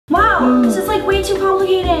like way too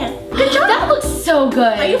complicated. Good job. That looks so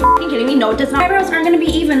good. Are you f***ing kidding me? No, it does not. My eyebrows aren't gonna be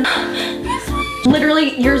even.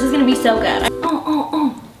 Literally, yours is gonna be so good.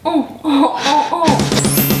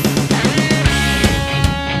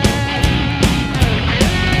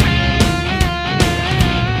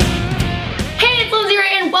 Hey, it's Lyndsay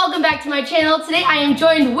Rae and welcome back to my channel. Today I am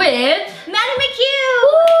joined with Maddy McQ.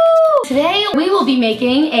 Woo! Today we will be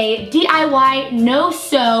making a DIY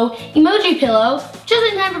no-sew emoji pillow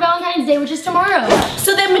just in time for Valentine's Day, which is tomorrow.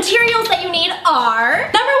 So the materials that you need are,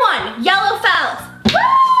 number 1, yellow felt.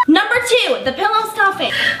 Number 2, the pillow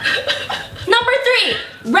stuffing. Number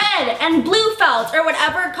 3, red and blue felt, or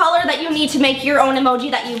whatever color that you need to make your own emoji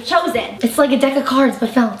that you've chosen. It's like a deck of cards, but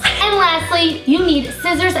felt. And lastly, you need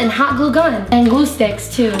scissors and hot glue gun. And glue sticks,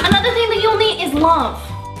 too. Another thing that you'll need is love.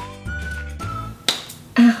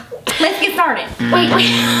 Let's get started. Wait.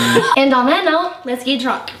 And on that note, let's get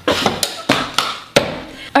drunk.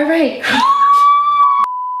 All right.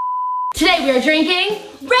 Today we are drinking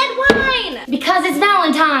red wine. Because it's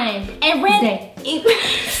Valentine. And red day.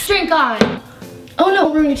 Drink on. Oh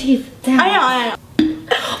no, ruin your teeth. Down. I know. Woo!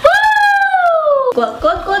 Glug,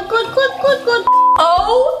 glug, glug, glug, glug, glug, glug.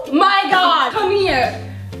 Oh my God. Come here.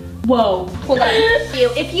 Whoa. Hold on.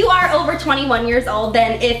 If you are over 21 years old,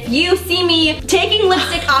 then if you see me taking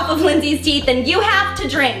lipstick off of Lyndsay's teeth, then you have to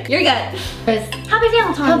drink. You're good. Happy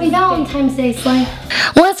Valentine's Day. Happy Valentine's Day, Slay.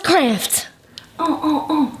 Let's craft.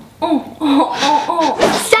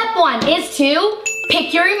 Step 1 is to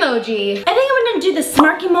pick your emoji. I think I'm gonna do the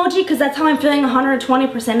smirk emoji because that's how I'm feeling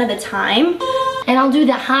 120% of the time. And I'll do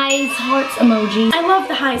the highest hearts emoji. I love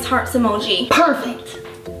the highest hearts emoji. Perfect.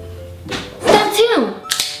 Step 2.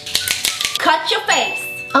 Cut your face.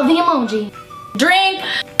 Of the emoji. Drink.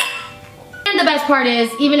 And the best part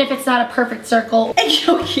is, even if it's not a perfect circle,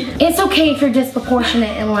 it's okay if you're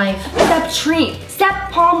disproportionate in life. Step tree. Step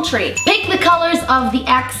palm tree. Pick the colors of the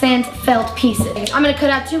accent felt pieces. I'm gonna cut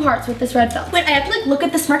out 2 hearts with this red felt. Wait, I have to like look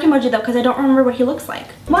at the smirk emoji though because I don't remember what he looks like.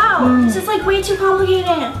 Wow, this is like way too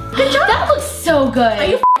complicated. Good job. That looks so good. Are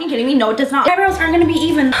you f***ing kidding me? No, it does not. My eyebrows aren't gonna be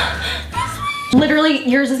even. Literally,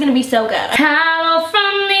 yours is gonna be so good. How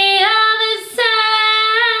from the other side.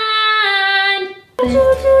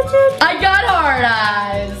 I got hard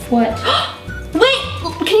eyes. What? Wait,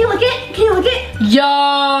 can you look it? Can you look it?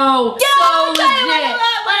 Yo, so legit.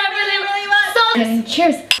 Okay,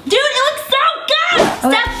 cheers. Dude, it looks so good.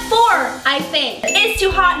 Okay. Step 4, I think, is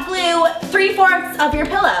to hot glue 3/4 of your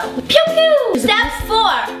pillow. Pew pew. Step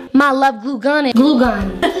 4. My love glue gun it. Glue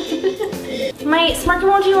gun. My smirk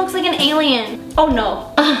emoji looks like an alien. Oh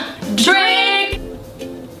no. Drink.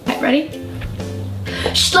 Alright, ready?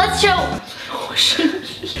 Let's show.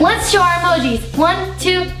 Let's show our emojis. 1,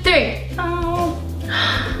 2, 3. Oh.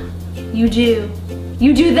 You do.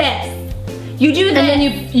 You do this. You do this. And then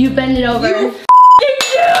you bend it over. You do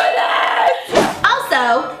this.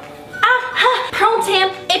 Also, pro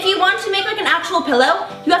tip, if you want to make like an actual pillow,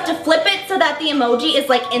 you have to flip it so that the emoji is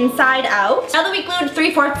like inside out. Now that we glued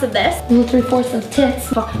 3/4 of this. Glue 3/4 of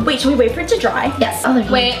tits. Wait, should we wait for it to dry? Yes.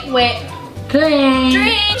 Wait. Drink.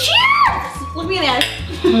 Drink. Cheers! Look at me in the eyes.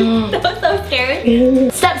 That was so scary.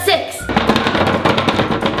 Step 6.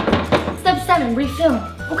 Step 7, refill.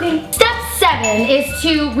 Okay. Step 7 is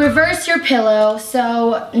to reverse your pillow,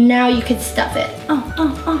 so now you can stuff it.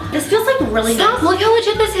 Oh. This feels like really Stop, nice. look how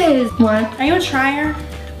legit this is. What? Are you a trier?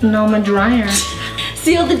 No, I'm a dryer.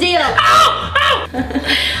 Seal the deal. Ow!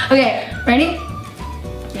 Okay, ready?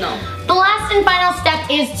 No. The last and final step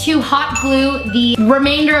is to hot glue the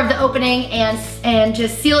remainder of the opening and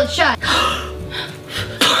just seal it shut.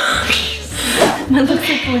 Mine looks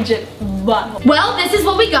like legit butthole. Well, this is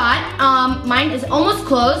what we got. Mine is almost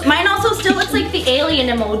closed. Mine also still looks like the alien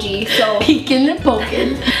emoji, so. Peeking and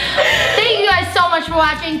poking. Thank you guys so much for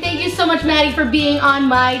watching. Thank you so much, Maddie, for being on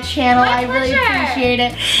my channel. I really appreciate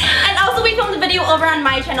it. And also, we filmed the video over on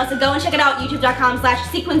my channel, so go and check it out,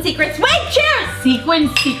 youtube.com/sequinsecrets. Wait, cheers! Sequin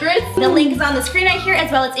Secrets? The link is on the screen right here,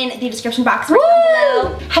 as well as in the description box right down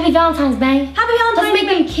below. Happy Valentine's Day. Happy Valentine's Day. Let's make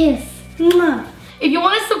them kiss. Mwah. If you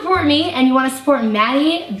want to support me and you want to support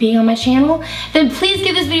Maddie being on my channel, then please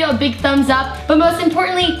give this video a big thumbs up. But most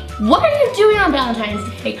importantly, what are you doing on Valentine's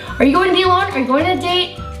Day? Are you going to be alone? Are you going on a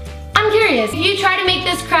date? I'm curious. If you try to make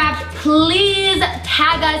this craft, please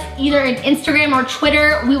tag us either in Instagram or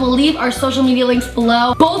Twitter. We will leave our social media links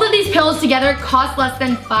below. Both of these pillows together cost less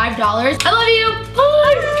than $5. I love you.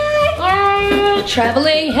 Bye.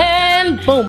 Traveling ham. Boom.